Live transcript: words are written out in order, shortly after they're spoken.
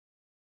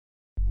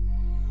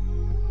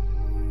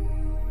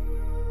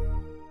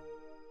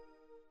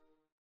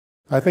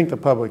I think the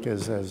public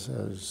is,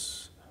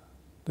 as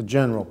the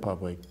general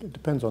public, it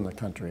depends on the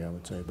country, I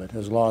would say, but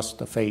has lost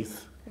the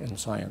faith in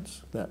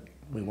science that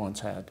we once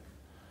had.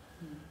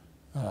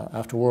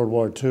 After World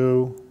War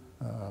II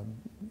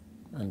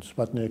and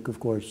Sputnik,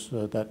 of course,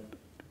 that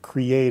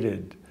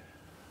created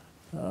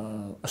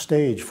a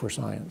stage for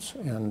science,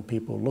 and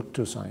people looked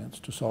to science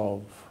to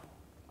solve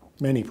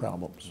many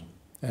problems.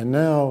 And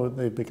now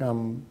they've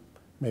become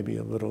maybe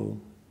a little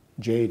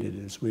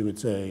jaded, as we would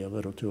say, a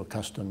little too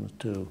accustomed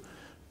to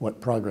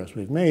what progress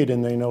we've made,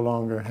 and they no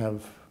longer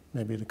have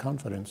maybe the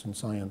confidence in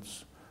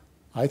science,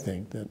 I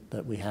think,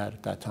 that we had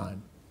at that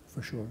time,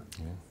 for sure.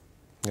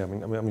 Yeah, I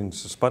mean,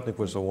 Sputnik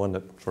was the one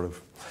that sort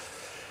of,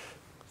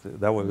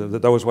 that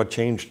was what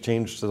changed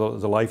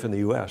the life in the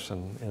U.S.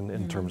 and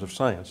in terms of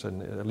science,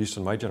 and at least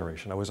in my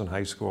generation. I was in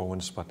high school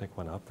when Sputnik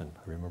went up, and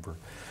I remember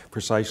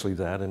precisely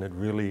that, and it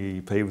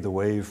really paved the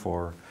way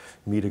for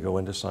me to go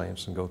into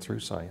science and go through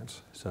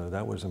science. So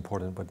that was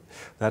important, but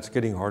that's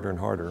getting harder and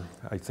harder.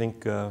 I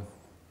think,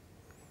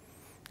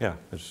 yeah,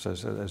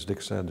 as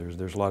Dick said,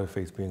 there's a lot of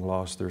faith being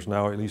lost. There's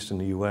now, at least in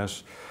the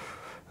U.S.,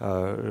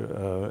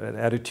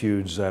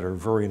 attitudes that are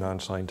very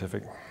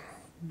non-scientific,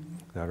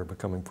 that are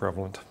becoming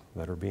prevalent,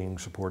 that are being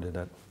supported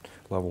at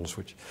levels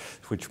which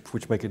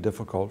make it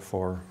difficult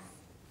for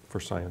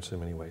science in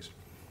many ways.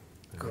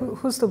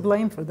 Who's to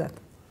blame for that,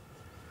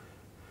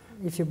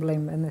 if you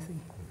blame anything?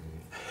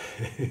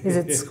 Is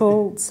it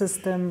school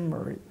system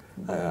or?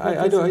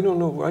 I don't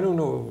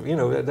know. You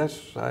know,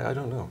 I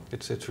don't know.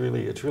 It's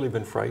really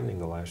been frightening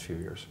the last few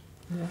years.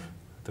 Yeah.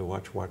 To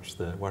watch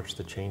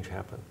the change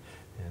happen,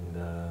 and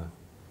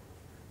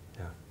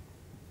yeah.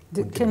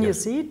 Can you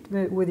see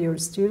it with your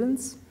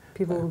students?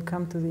 People who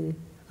come to the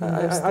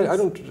I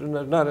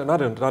don't,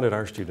 not at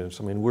our students.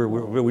 I mean,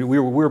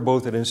 we're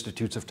both at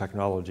institutes of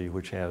technology,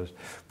 which has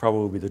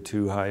probably the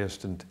two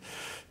highest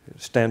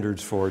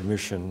standards for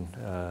admission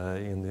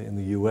in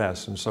the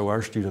U.S. And so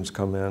our students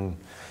come in,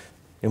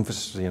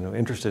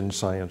 interested in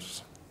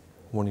science,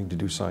 wanting to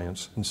do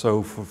science. And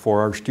so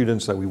for our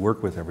students that we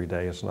work with every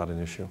day, it's not an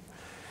issue.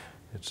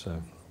 It's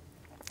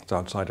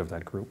outside of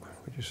that group.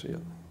 Would you see it?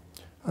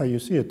 You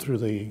see it through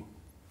the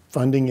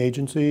funding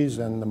agencies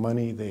and the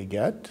money they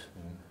get,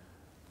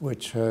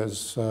 which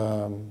has,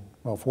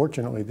 well,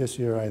 fortunately this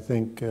year I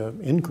think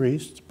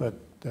increased, but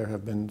there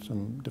have been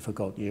some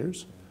difficult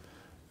years.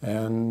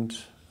 And,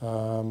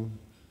 well,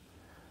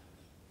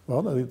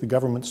 the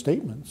government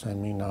statements, I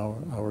mean,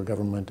 our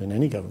government and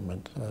any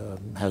government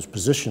has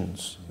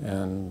positions,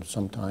 and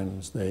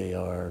sometimes they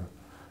are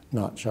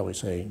not, shall we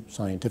say,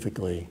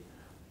 scientifically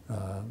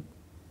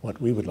what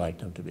we would like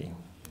them to be.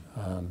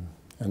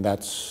 And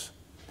that's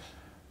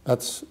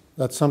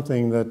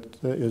something that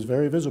is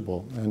very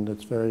visible, and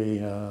it's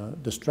very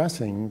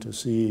distressing to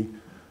see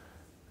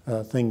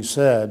things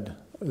said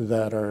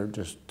that are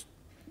just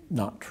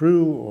not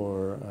true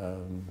or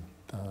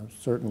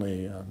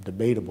certainly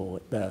debatable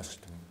at best.